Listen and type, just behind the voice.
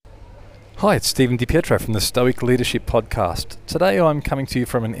Hi, it's Stephen DiPietro from the Stoic Leadership Podcast. Today I'm coming to you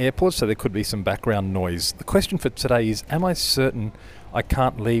from an airport, so there could be some background noise. The question for today is, am I certain I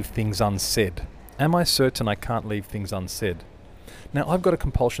can't leave things unsaid? Am I certain I can't leave things unsaid? Now, I've got a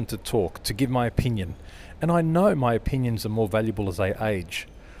compulsion to talk, to give my opinion, and I know my opinions are more valuable as I age.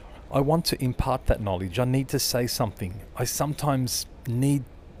 I want to impart that knowledge. I need to say something. I sometimes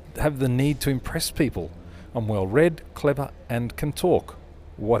have the need to impress people. I'm well read, clever, and can talk.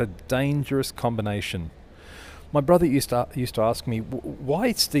 What a dangerous combination. My brother used to ask me,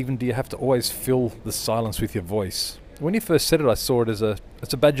 why, Stephen, do you have to always fill the silence with your voice? When he first said it, I saw it as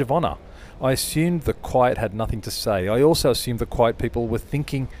a badge of honour. I assumed the quiet had nothing to say. I also assumed the quiet people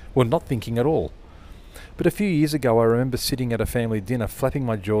were not thinking at all. But a few years ago, I remember sitting at a family dinner, flapping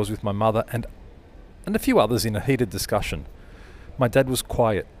my jaws with my mother and a few others in a heated discussion. My dad was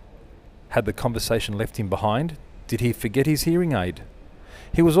quiet. Had the conversation left him behind? Did he forget his hearing aid?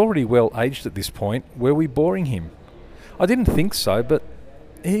 He was already well aged at this point. Were we boring him? I didn't think so, but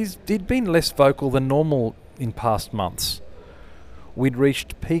he'd been less vocal than normal in past months. We'd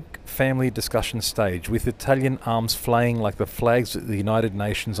reached peak family discussion stage, with Italian arms flaying like the flags at the United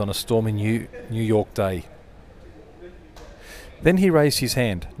Nations on a stormy New York day. Then he raised his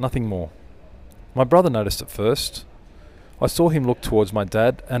hand, nothing more. My brother noticed at first. I saw him look towards my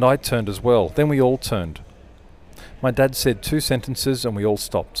dad, and I turned as well. Then we all turned. My dad said 2 sentences and we all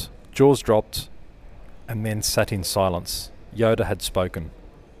stopped. Jaws dropped and then sat in silence. Yoda had spoken.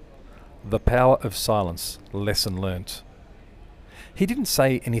 The power of silence, lesson learnt. He didn't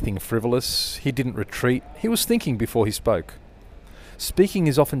say anything frivolous. He didn't retreat. He was thinking before he spoke. Speaking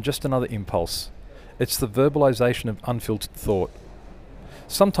is often just another impulse. It's the verbalization of unfiltered thought.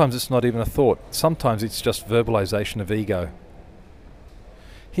 Sometimes it's not even a thought. Sometimes it's just verbalization of ego.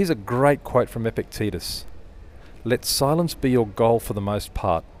 Here's a great quote from Epictetus. Let silence be your goal for the most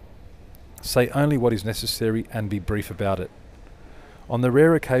part. Say only what is necessary and be brief about it. On the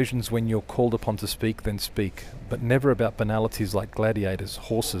rare occasions when you're called upon to speak, then speak, but never about banalities like gladiators,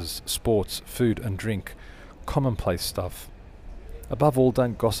 horses, sports, food and drink, commonplace stuff. Above all,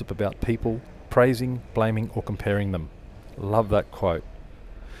 don't gossip about people, praising, blaming or comparing them. Love that quote.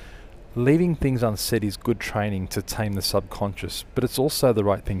 Leaving things unsaid is good training to tame the subconscious, but it's also the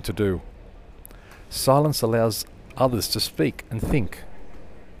right thing to do. Silence allows others to speak and think.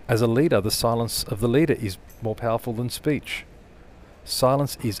 As a leader, the silence of the leader is more powerful than speech.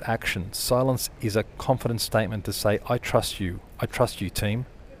 Silence is action. Silence is a confident statement to say, I trust you team.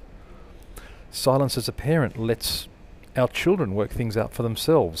 Silence as a parent lets our children work things out for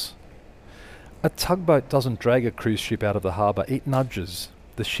themselves. A tugboat doesn't drag a cruise ship out of the harbour, it nudges.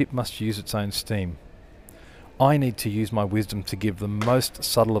 The ship must use its own steam. I need to use my wisdom to give the most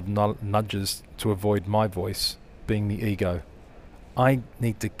subtle of nudges to avoid my voice, being the ego. I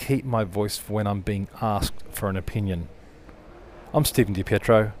need to keep my voice for when I'm being asked for an opinion. I'm Stephen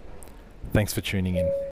DiPietro. Thanks for tuning in.